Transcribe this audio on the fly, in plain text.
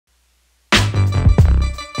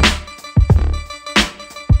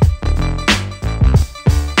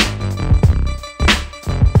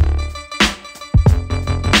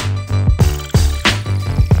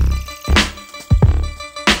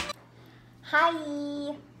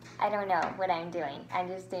Hi! I don't know what I'm doing. I'm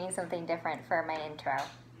just doing something different for my intro.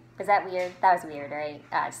 Was that weird? That was weird, right?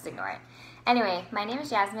 Just ignore it. Anyway, my name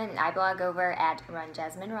is Jasmine and I blog over at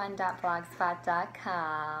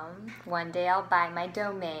runjasminerun.blogspot.com. One day I'll buy my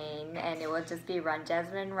domain and it will just be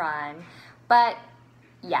runjasminerun. But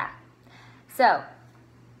yeah. So,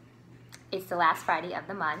 it's the last Friday of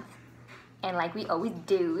the month. And like we always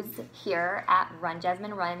do here at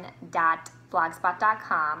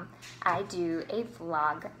runjasminerun.blogspot.com, I do a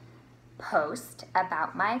vlog post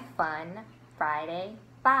about my fun Friday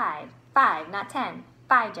 5, not 10,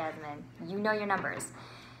 5 Jasmine, you know your numbers,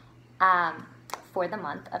 for the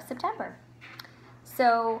month of September.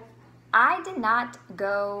 So I did not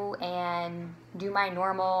go and do my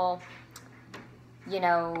normal,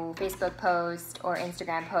 Facebook post or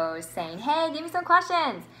Instagram post saying, hey, give me some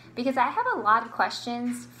questions. Because I have a lot of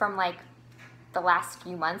questions from like the last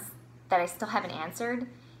few months that I still haven't answered.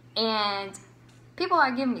 And people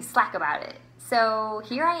are giving me slack about it. So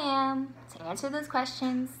here I am to answer those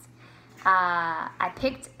questions. I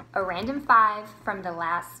picked a random 5 from the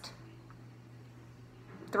last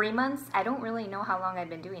 3 months. I don't really know how long I've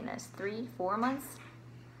been doing this. 3, 4 months?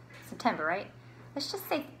 September, right? Let's just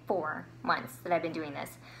say 4 months that I've been doing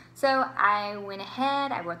this. So I went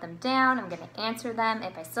ahead, I wrote them down, I'm going to answer them.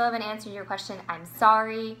 If I still haven't answered your question, I'm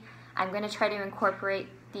sorry. I'm going to try to incorporate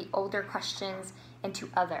the older questions into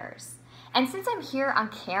others. And since I'm here on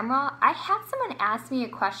camera, I had someone ask me a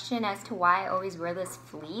question as to why I always wear this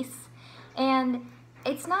fleece. And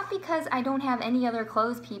it's not because I don't have any other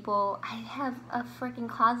clothes, people. I have a freaking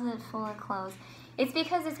closet full of clothes. It's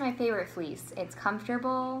because it's my favorite fleece. It's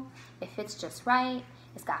comfortable, it fits just right,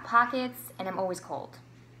 it's got pockets, and I'm always cold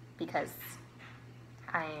because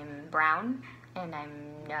I'm brown and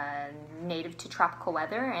I'm native to tropical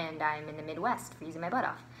weather and I'm in the Midwest freezing my butt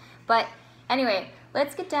off. But anyway,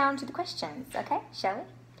 let's get down to the questions, okay? Shall we?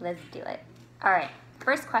 Let's do it. All right,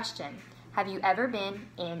 first question. Have you ever been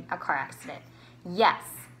in a car accident? Yes,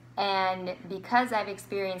 and because I've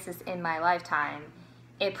experienced this in my lifetime,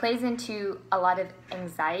 it plays into a lot of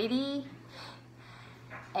anxiety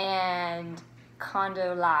and kind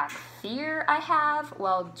of like fear I have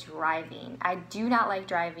while driving. I do not like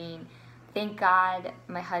driving. Thank God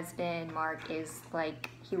my husband, Mark, is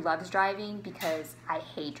like, he loves driving because I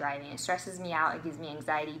hate driving. It stresses me out, it gives me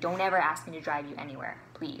anxiety. Don't ever ask me to drive you anywhere,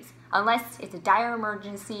 please. Unless it's a dire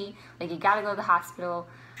emergency, like you gotta go to the hospital.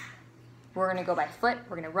 We're gonna go by foot,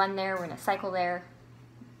 we're gonna run there, we're gonna cycle there.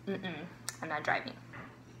 I'm not driving.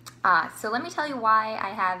 So let me tell you why I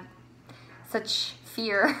have such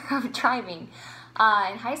fear of driving.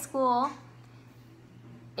 In high school,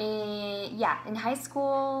 I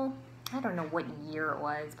don't know what year it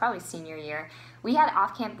was, probably senior year, we had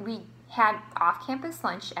off-campus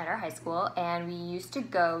lunch at our high school, and we used to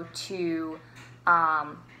go to,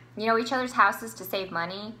 each other's houses to save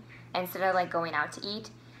money instead of like going out to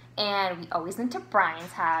eat. And we always went to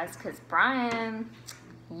Brian's house because Brian,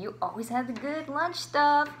 you always had the good lunch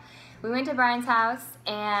stuff. We went to Brian's house,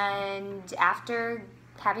 and after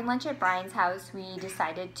having lunch at Brian's house, we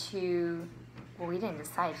decided to, well, we didn't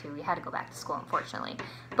decide to, we had to go back to school, unfortunately.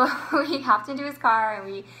 But we hopped into his car and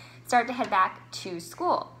we started to head back to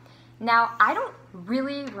school. Now, I don't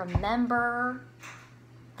really remember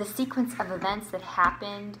the sequence of events that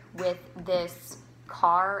happened with this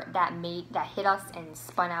car that hit us and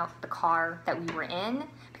spun out the car that we were in,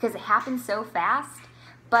 because it happened so fast.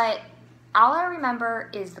 But all I remember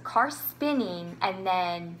is the car spinning and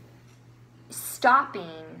then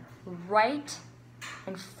stopping right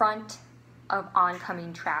in front of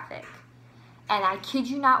oncoming traffic. And I kid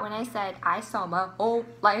you not when I said I saw my whole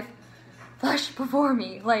life flash before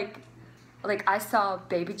me. Like I saw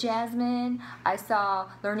baby Jasmine, I saw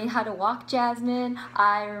learning how to walk Jasmine,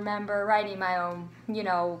 I remember riding my own,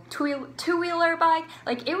 two-wheeler bike.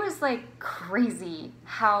 Like, it was like crazy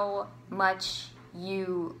how much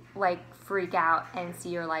you like freak out and see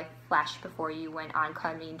your life flash before you when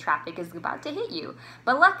oncoming traffic is about to hit you.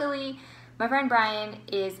 But luckily, my friend Brian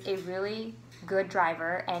is a really good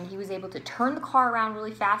driver, and he was able to turn the car around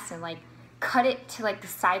really fast and like cut it to like the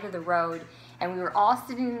side of the road. And we were all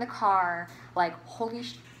sitting in the car, like, holy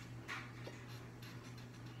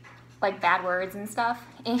like bad words and stuff.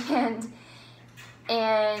 And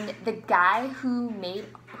the guy who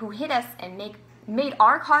hit us and made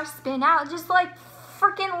our car spin out just like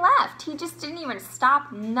freaking left. He just didn't even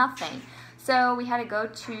stop, nothing. So we had to go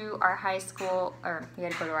to our high school, I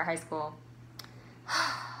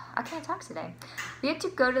can't talk today. we had to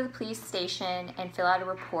go to the police station and fill out a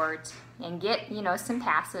report and get, you know, some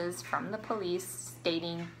passes from the police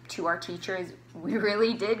stating to our teachers, we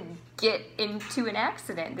really did get into an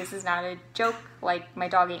accident. This is not a joke, like my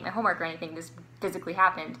dog ate my homework or anything. This physically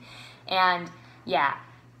happened. And yeah,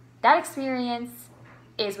 that experience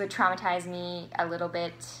is what traumatized me a little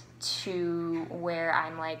bit to where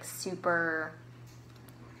I'm like super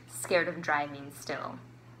scared of driving still.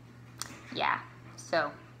 Yeah,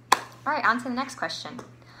 so, all right, on to the next question.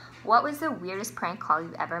 What was the weirdest prank call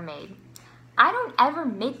you've ever made? I don't ever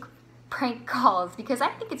make prank calls because I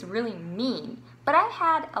think it's really mean, but I've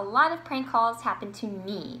had a lot of prank calls happen to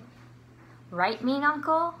me. Right, mean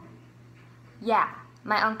uncle? Yeah,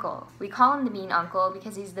 my uncle. We call him the mean uncle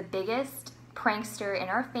because he's the biggest prankster in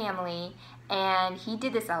our family, and he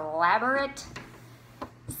did this elaborate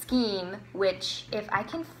scheme, which if I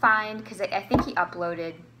can find, because I think he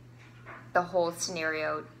uploaded the whole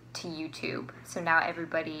scenario to YouTube, so now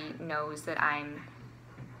everybody knows that I'm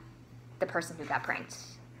the person who got pranked.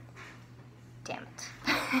 Damn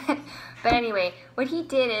it. But anyway, what he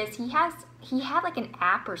did is he had like an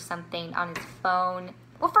app or something on his phone.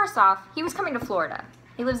 Well, first off, he was coming to Florida.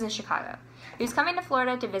 He lives in Chicago. He was coming to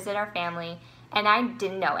Florida to visit our family, and I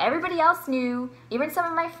didn't know. Everybody else knew, even some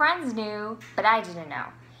of my friends knew, but I didn't know.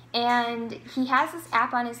 And he has this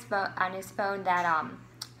app on his phone that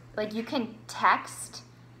like you can text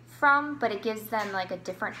from, but it gives them like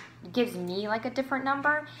gives me like a different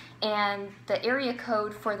number, and the area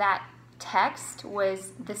code for that text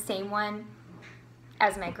was the same one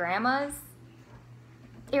as my grandma's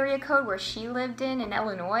area code where she lived in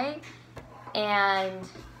Illinois. And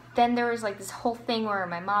then there was like this whole thing where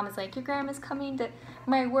my mom is like, your grandma's coming to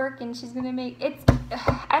my work and she's gonna make it.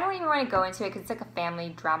 I don't even want to go into it because it's like a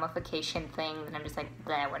family dramification thing, and I'm just like,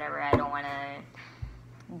 bleh, whatever. I don't want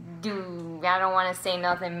to say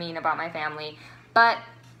nothing mean about my family. But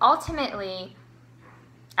ultimately,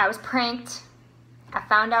 I was pranked. I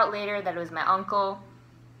found out later that it was my uncle.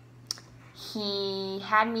 He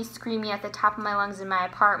had me screaming at the top of my lungs in my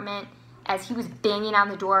apartment as he was banging on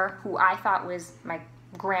the door, who I thought was my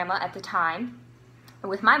grandma at the time,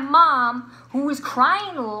 with my mom, who was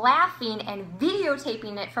crying, laughing, and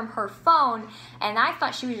videotaping it from her phone, and I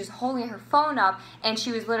thought she was just holding her phone up, and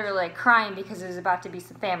she was literally like crying because there was about to be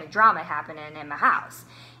some family drama happening in my house.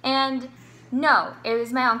 And no, it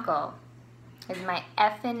was my uncle. It was my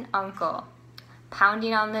effing uncle,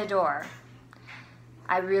 pounding on the door.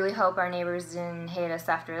 I really hope our neighbors didn't hate us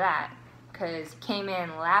after that, because he came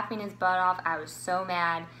in laughing his butt off. I was so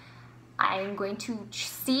mad. I'm going to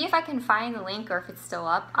see if I can find the link or if it's still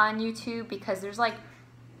up on YouTube, because there's like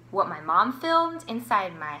what my mom filmed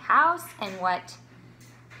inside my house and what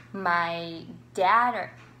my dad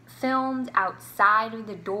filmed outside of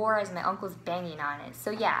the door as my uncle's banging on it.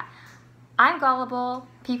 So yeah, I'm gullible.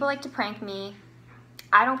 People like to prank me.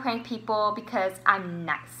 I don't prank people because I'm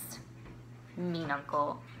nice. Mean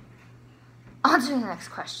uncle. On to the next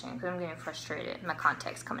question, because I'm getting frustrated. My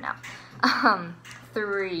contact's coming out.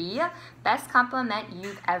 3, best compliment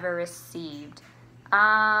you've ever received.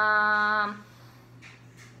 I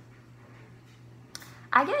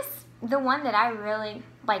guess the one that I really,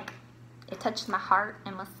 like, it touched my heart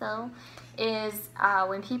and my soul, is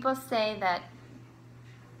when people say that,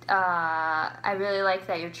 I really like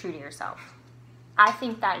that you're true to yourself. I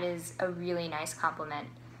think that is a really nice compliment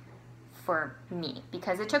for me,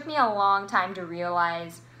 because it took me a long time to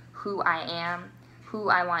realize who I am, who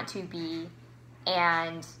I want to be,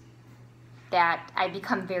 and that I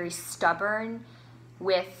become very stubborn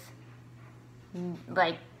with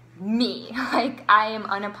like me. Like, I am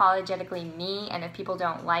unapologetically me, and if people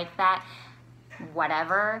don't like that,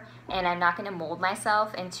 whatever, and I'm not going to mold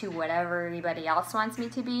myself into whatever everybody else wants me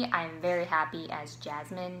to be. I'm very happy as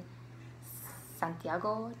Jasmine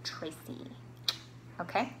Santiago Tracy.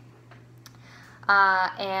 Okay?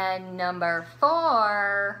 And number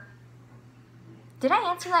 4, did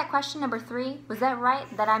I answer that question, number 3? Was that right?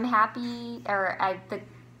 That I'm happy, or the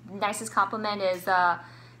nicest compliment is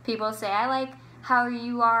people say, I like how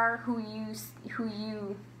you are, who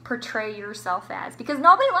you portray yourself as. Because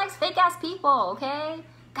nobody likes fake-ass people, okay?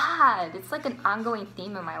 God, it's like an ongoing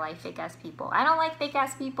theme in my life, fake-ass people. I don't like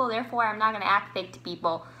fake-ass people, therefore I'm not going to act fake to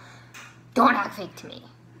people. Don't act fake to me.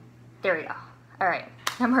 There we go. All right.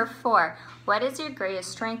 Number 4, what is your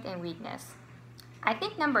greatest strength and weakness? I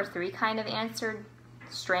think number 3 kind of answered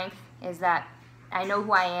strength, is that I know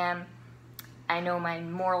who I am, I know my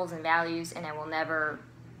morals and values, and I will never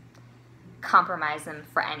compromise them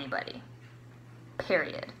for anybody,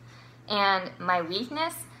 period. And my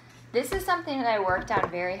weakness, this is something that I worked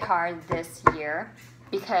on very hard this year,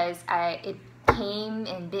 because came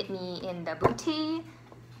and bit me in the booty,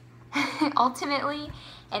 ultimately,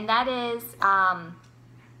 and that is, I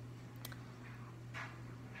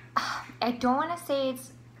don't want to say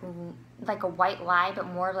it's like a white lie, but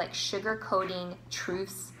more like sugarcoating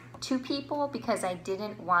truths to people, because I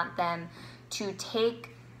didn't want them to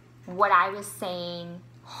take what I was saying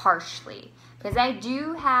harshly. Because I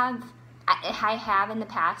have in the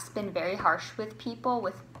past been very harsh with people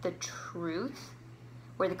with the truth,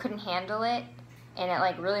 where they couldn't handle it and it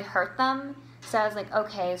like really hurt them. So I was like,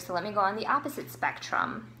 okay, so let me go on the opposite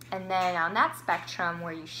spectrum. And then on that spectrum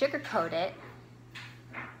where you sugarcoat it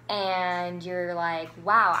and you're like,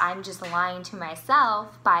 wow, I'm just lying to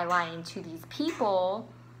myself by lying to these people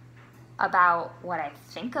about what I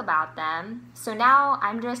think about them. So now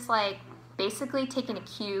I'm just like basically taking a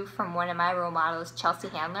cue from one of my role models, Chelsea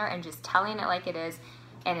Handler, and just telling it like it is.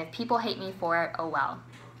 And if people hate me for it, oh well.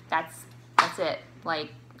 That's it.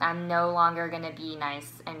 Like, I'm no longer gonna be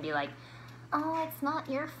nice and be like, oh, it's not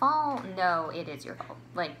your fault. No, it is your fault.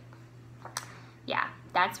 Like, yeah,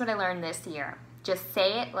 that's what I learned this year. Just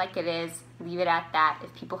say it like it is. Leave it at that.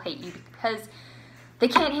 If people hate you because they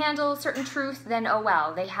can't handle certain truth, then oh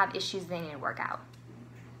well. They have issues they need to work out.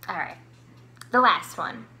 All right. The last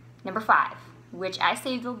one, number 5, which I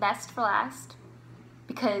saved the best for last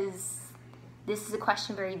because this is a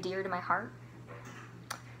question very dear to my heart.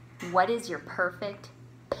 What is your perfect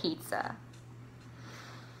pizza?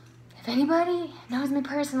 If anybody knows me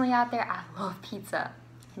personally out there, I love pizza.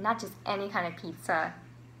 And not just any kind of pizza,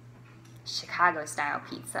 Chicago-style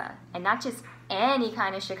pizza. And not just any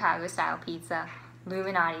kind of Chicago-style pizza,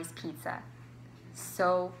 Illuminati's pizza.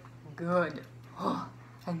 So good. Oh,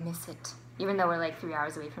 I miss it. Even though we're like 3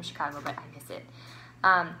 hours away from Chicago, but I miss it.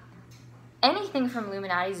 Anything from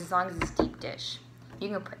Illuminati's, as long as it's deep dish. You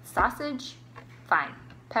can put sausage, fine.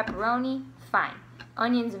 Pepperoni, fine.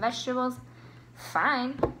 Onions and vegetables,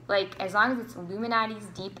 fine. Like, as long as it's Illuminati's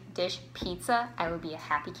deep dish pizza, I will be a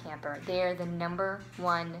happy camper. They're the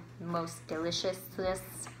 #1 most delicious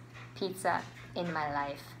pizza in my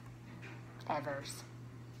life. Ever's.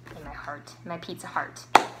 In my heart. My pizza heart.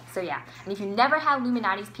 So yeah, and if you never had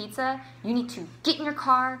Illuminati's pizza, you need to get in your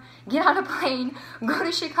car, get on a plane, go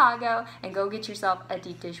to Chicago, and go get yourself a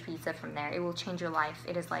deep dish pizza from there. It will change your life.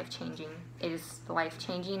 It is life-changing. It is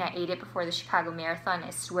life-changing. I ate it before the Chicago Marathon. I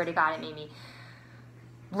swear to God, it made me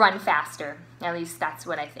run faster. At least that's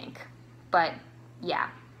what I think. But yeah,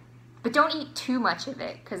 but don't eat too much of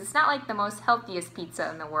it, because it's not like the most healthiest pizza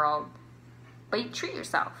in the world. But you treat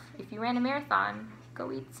yourself. If you ran a marathon,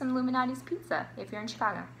 go eat some Illuminati's pizza if you're in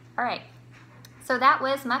Chicago. All right, so that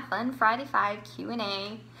was my fun Friday 5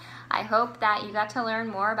 Q&A. I hope that you got to learn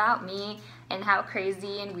more about me and how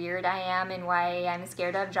crazy and weird I am and why I'm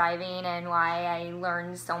scared of driving and why I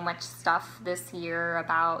learned so much stuff this year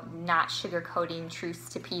about not sugarcoating truths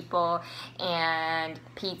to people and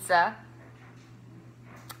pizza.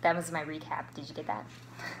 That was my recap. Did you get that?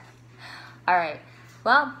 All right.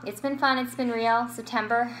 Well, it's been fun. It's been real.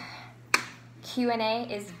 September Q&A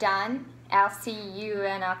is done. I'll see you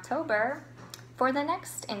in October for the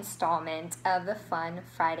next installment of the FuN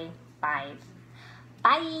Friday 5.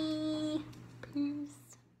 Bye! Peace.